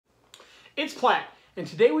It's Platt, and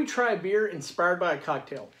today we try a beer inspired by a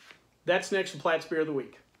cocktail. That's next to Platt's Beer of the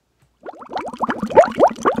Week.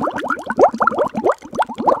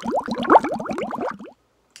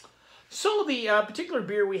 So the particular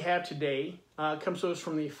beer we have today comes to us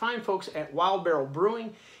from the fine folks at Wild Barrel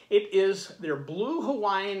Brewing. It is their Blue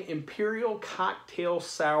Hawaiian Imperial Cocktail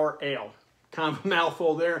Sour Ale. Kind of a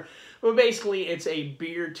mouthful there, but basically it's a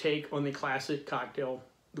beer take on the classic cocktail,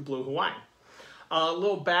 the Blue Hawaiian. A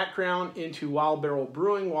little background into Wild Barrel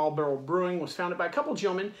Brewing. Wild Barrel Brewing was founded by a couple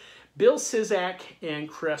gentlemen, Bill Sizak and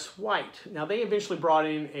Chris White. Now they eventually brought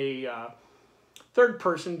in a third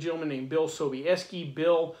person, gentleman named Bill Sobieski.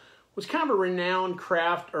 Bill was kind of a renowned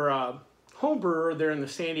craft or home brewer there in the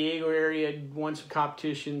San Diego area, won some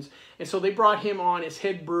competitions, and so they brought him on as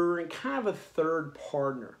head brewer and kind of a third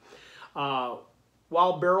partner.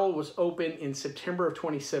 Wild Barrel was opened in September of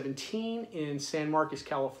 2017 in San Marcos,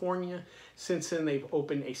 California. Since then, they've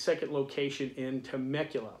opened a second location in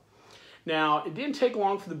Temecula. Now, it didn't take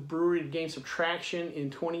long for the brewery to gain some traction. In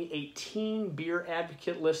 2018, Beer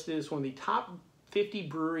Advocate listed as one of the top 50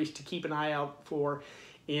 breweries to keep an eye out for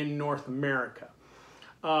in North America.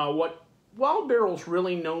 What Wild Barrel's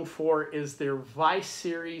really known for is their Vice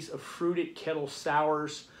series of fruited kettle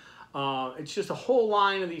sours. It's just a whole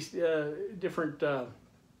line of these different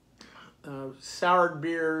soured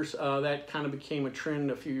beers that kind of became a trend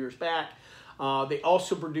a few years back. They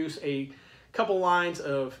also produce a couple lines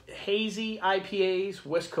of hazy IPAs,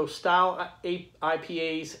 West Coast style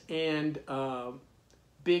IPAs, and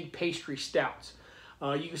big pastry stouts.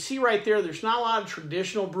 You can see right there, there's not a lot of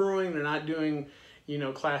traditional brewing. They're not doing, you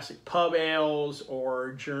know, classic pub ales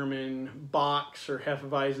or German Bocks or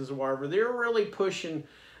Hefeweizens or whatever. They're really pushing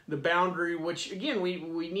the boundary, which again,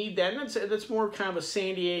 we need that. And that's more kind of a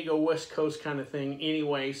San Diego West Coast kind of thing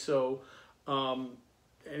anyway. So, and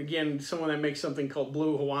again, someone that makes something called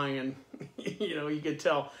Blue Hawaiian, you know, you could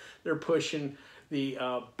tell they're pushing the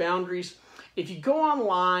boundaries. If you go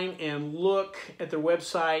online and look at their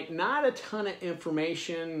website, not a ton of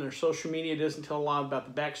information. Their social media doesn't tell a lot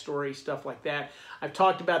about the backstory, stuff like that. I've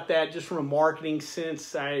talked about that just from a marketing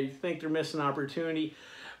sense. I think they're missing an opportunity.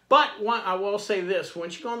 But I will say this,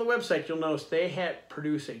 once you go on the website, you'll notice they have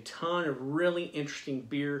produced a ton of really interesting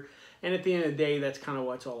beer. And at the end of the day, that's kind of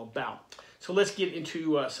what it's all about. So let's get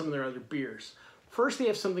into some of their other beers. First, they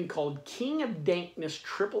have something called King of Dankness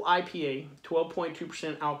Triple IPA,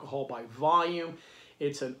 12.2% alcohol by volume.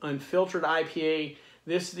 It's an unfiltered IPA.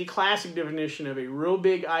 This is the classic definition of a real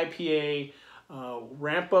big IPA.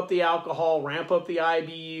 Ramp up the alcohol, ramp up the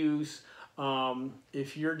IBUs.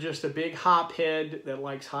 If you're just a big hop head that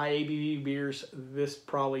likes high ABV beers, this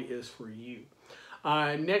probably is for you.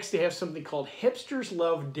 Next, they have something called Hipsters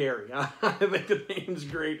Love Dairy. I think the name's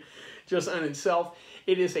great just on itself.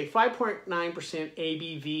 It is a 5.9%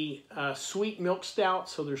 ABV sweet milk stout,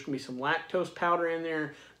 so there's going to be some lactose powder in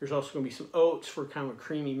there. There's also going to be some oats for kind of a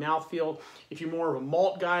creamy mouthfeel. If you're more of a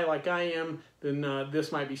malt guy like I am, then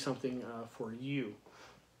this might be something for you.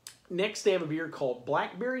 Next, they have a beer called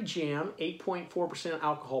Blackberry Jam, 8.4%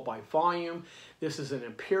 alcohol by volume. This is an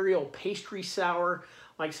imperial pastry sour.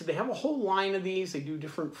 Like I said, they have a whole line of these. They do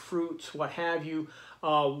different fruits, what have you.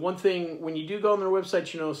 One thing, when you do go on their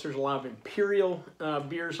website, you notice there's a lot of imperial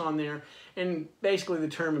beers on there. And basically the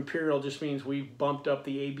term imperial just means we've bumped up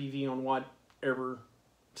the ABV on whatever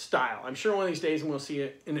style. I'm sure one of these days I'm going to see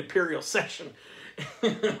an imperial section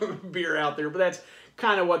beer out there, but that's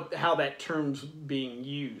kind of how that term's being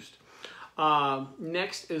used.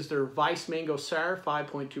 Next is their Vice Mango Sour,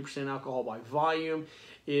 5.2% alcohol by volume.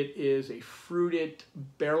 It is a fruited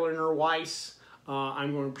Berliner Weiss.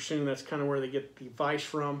 I'm going to presume that's kind of where they get the Weiss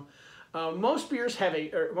from. Most breweries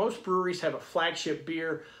have a flagship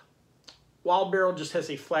beer. Wild Barrel just has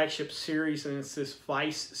a flagship series, and it's this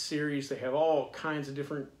Weiss series. They have all kinds of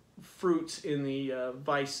different fruits in the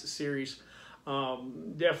Weiss series.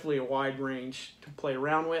 Definitely a wide range to play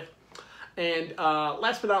around with. And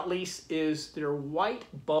last but not least is their White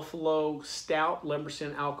Buffalo Stout,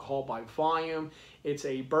 11% alcohol by volume. It's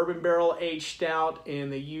a bourbon barrel aged stout,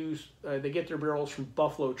 and they get their barrels from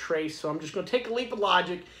Buffalo Trace. So I'm just going to take a leap of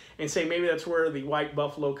logic and say maybe that's where the White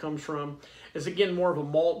Buffalo comes from. It's again more of a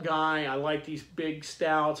malt guy. I like these big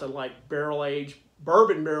stouts. I like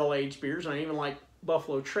bourbon barrel aged beers, and I even like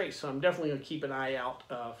Buffalo Trace. So I'm definitely going to keep an eye out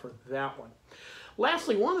for that one.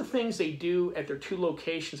 Lastly, one of the things they do at their two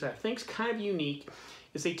locations that I think is kind of unique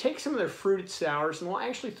is they take some of their fruited sours and they'll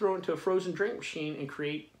actually throw it into a frozen drink machine and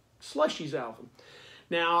create slushies out of them.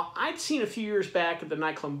 Now, I'd seen a few years back at the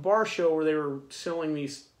Nightclub Bar Show where they were selling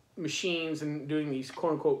these machines and doing these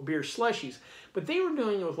quote-unquote beer slushies, but they were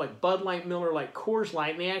doing it with like Bud Light, Miller Lite, Coors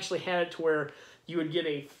Light, and they actually had it to where you would get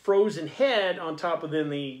a frozen head on top of then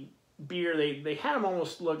the beer. They had them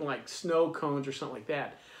almost looking like snow cones or something like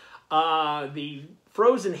that. The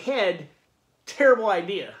frozen head, terrible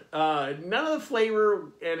idea. None of the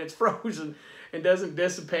flavor, and it's frozen and doesn't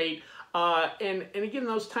dissipate. And again,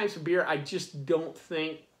 those types of beer, I just don't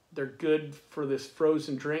think they're good for this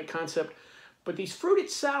frozen drink concept. But these fruited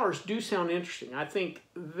sours do sound interesting. I think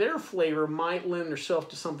their flavor might lend themselves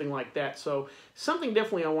to something like that. So something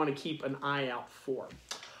definitely I want to keep an eye out for.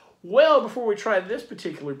 Well, before we try this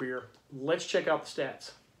particular beer, let's check out the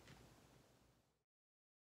stats.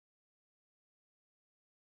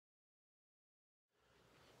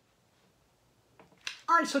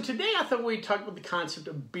 All right, so today I thought we'd talk about the concept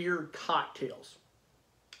of beer cocktails.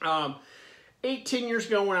 8, 10 years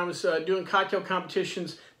ago when I was doing cocktail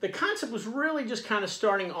competitions, the concept was really just kind of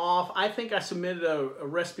starting off. I think I submitted a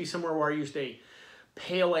recipe somewhere where I used a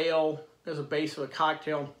pale ale as a base of a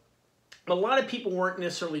cocktail. But a lot of people weren't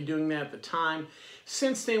necessarily doing that at the time.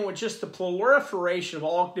 Since then, with just the proliferation of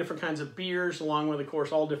all different kinds of beers, along with, of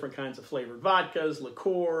course, all different kinds of flavored vodkas,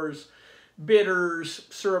 liqueurs, bitters,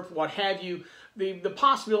 syrup, what have you, the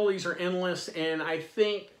possibilities are endless. And I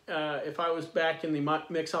think if I was back in the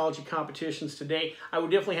mixology competitions today, I would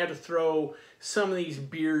definitely have to throw some of these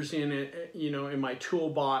beers in, in my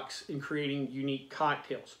toolbox in creating unique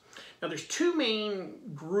cocktails. Now, there's two main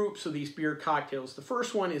groups of these beer cocktails. The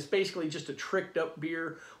first one is basically just a tricked up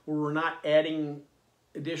beer where we're not adding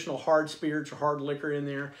additional hard spirits or hard liquor in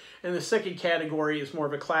there. And the second category is more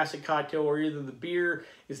of a classic cocktail where either the beer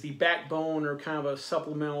is the backbone or kind of a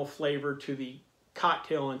supplemental flavor to the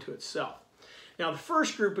cocktail unto itself. Now, the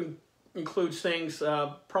first group includes things,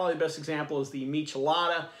 probably the best example is the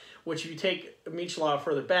michelada, which if you take a michelada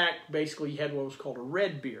further back, basically you had what was called a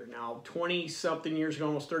red beer. Now, 20-something years ago,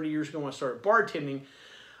 almost 30 years ago when I started bartending,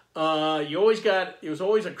 it was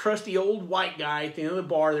always a crusty old white guy at the end of the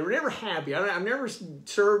bar. They were never happy. I've never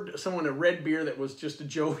served someone a red beer that was just a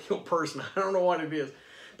jovial person. I don't know what it is.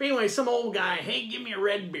 But anyway, some old guy, hey, give me a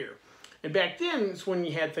red beer. And back then, it's when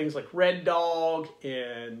you had things like Red Dog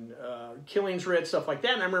and Killing's Red, stuff like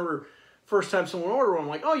that. And I remember first time someone ordered one, I'm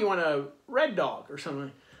like, oh, you want a Red Dog or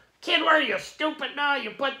something? Kid, where are you, stupid? No,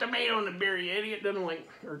 you put tomato in the beer, you idiot. Then I'm like,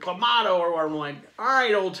 or Clamato or whatever. I'm like, all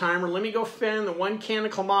right, old timer, let me go fan the one can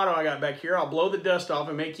of Clamato I got back here. I'll blow the dust off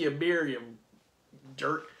and make you a beer, you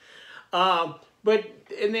jerk. And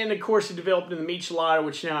then, of course, it developed in the michelada,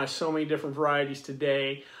 which now has so many different varieties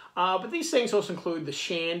today. But these things also include the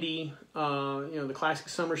shandy, the classic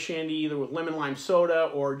summer shandy, either with lemon lime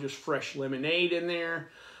soda or just fresh lemonade in there.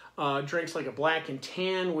 Drinks like a black and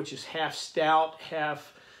tan, which is half stout,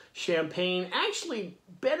 half champagne. Actually,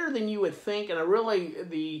 better than you would think. And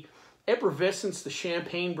the effervescence the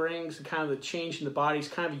champagne brings, and kind of the change in the body is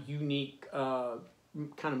kind of a unique kind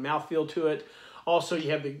of mouthfeel to it. Also,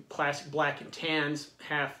 you have the classic black and tans,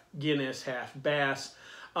 half Guinness, half Bass.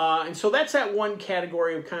 And so that's that one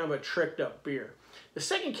category of kind of a tricked up beer. The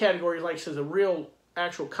second category, like I said, is a real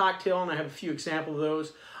actual cocktail, and I have a few examples of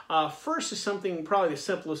those. First is something, probably the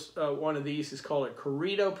simplest one of these is called a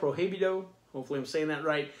Corrido Prohibido. Hopefully I'm saying that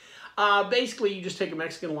right. Basically, you just take a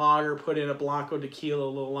Mexican lager, put in a Blanco tequila, a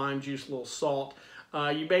little lime juice, a little salt.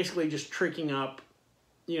 You're basically just tricking up,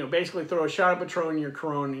 basically throw a shot of Patron in your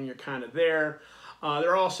Corona and you're kind of there.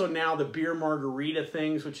 There are also now the beer margarita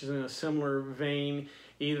things, which is in a similar vein.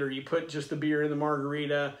 Either you put just the beer in the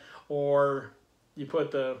margarita, or you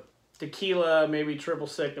put the tequila, maybe triple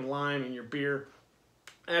sec and lime in your beer.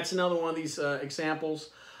 That's another one of these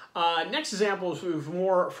examples. Next example is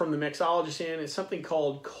more from the mixologist end. It's something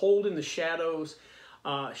called Cold in the Shadows,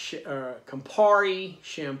 Campari,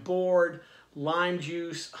 Chambord, lime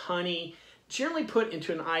juice, honey, generally put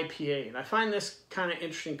into an IPA. And I find this kind of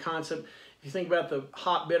interesting concept. If you think about the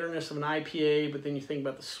hot bitterness of an IPA, but then you think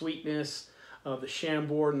about the sweetness of the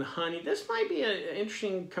Chambord and the honey, this might be an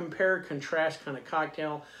interesting compare-contrast kind of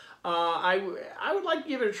cocktail. I would like to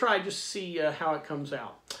give it a try just to see how it comes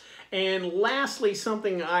out. And lastly,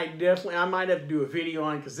 something I might have to do a video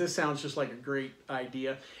on because this sounds just like a great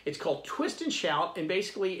idea. It's called Twist and Shout, and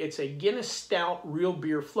basically it's a Guinness Stout real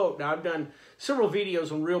beer float. Now, I've done several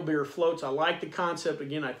videos on real beer floats. I like the concept.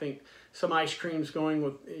 Again, I think some ice creams going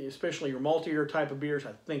with, especially your maltier type of beers,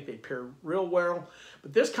 I think they pair real well.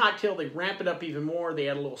 But this cocktail, they ramp it up even more. They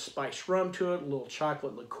add a little spiced rum to it, a little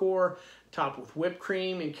chocolate liqueur, topped with whipped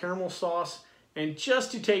cream and caramel sauce. And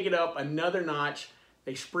just to take it up another notch,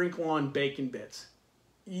 they sprinkle on bacon bits.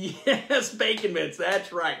 Yes, bacon bits,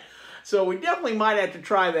 that's right. So we definitely might have to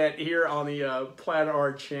try that here on the Platt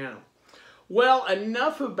Art channel. Well,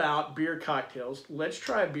 enough about beer cocktails. Let's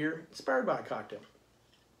try a beer inspired by a cocktail.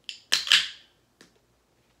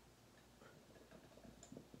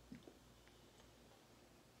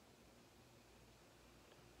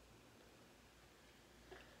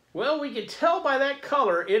 Well, we can tell by that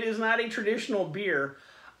color it is not a traditional beer.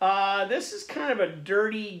 This is kind of a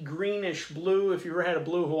dirty greenish blue. If you ever had a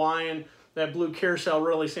blue Hawaiian, that blue carousel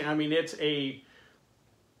really, I mean, it's a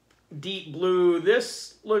deep blue.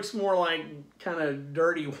 This looks more like kind of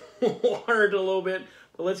dirty watered a little bit,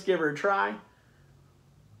 but let's give her a try.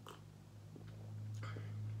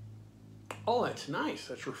 Oh, that's nice.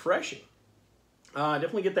 That's refreshing.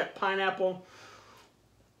 Definitely get that pineapple.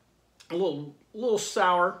 A little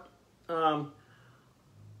sour. Man,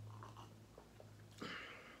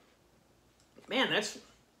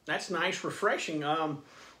 that's nice, refreshing.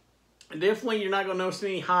 Definitely, you're not going to notice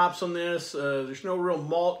any hops on this. There's no real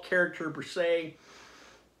malt character per se,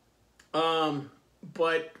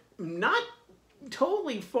 but not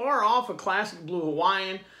totally far off a classic blue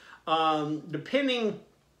Hawaiian. Depending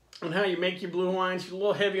on how you make your blue Hawaiians, you're a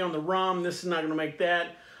little heavy on the rum. This is not going to make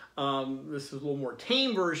that. This is a little more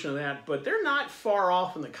tame version of that, but they're not far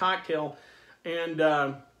off in the cocktail. And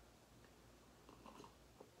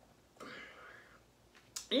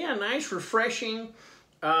yeah, nice, refreshing.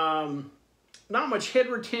 Not much head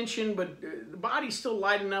retention, but the body's still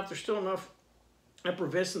light enough. There's still enough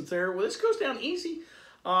effervescence there. Well, this goes down easy.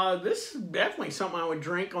 This is definitely something I would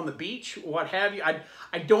drink on the beach, what have you.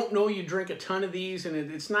 I don't know you drink a ton of these, and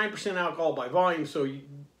it's 9% alcohol by volume, so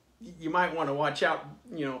you might want to watch out,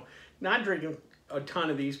 you know, not drinking a ton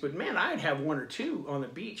of these, but man, I'd have one or two on the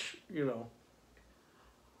beach, you know.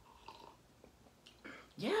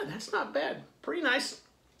 Yeah, that's not bad. Pretty nice,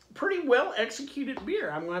 pretty well executed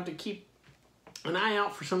beer. I'm going to have to keep an eye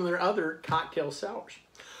out for some of their other cocktail sours.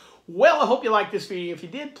 Well, I hope you liked this video. If you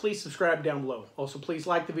did, please subscribe down below. Also, please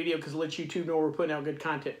like the video because it lets YouTube know we're putting out good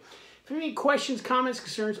content. If you have any questions, comments,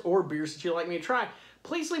 concerns, or beers that you'd like me to try,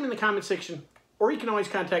 please leave them in the comment section, or you can always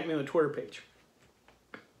contact me on the Twitter page.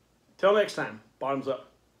 Till next time, bottoms up.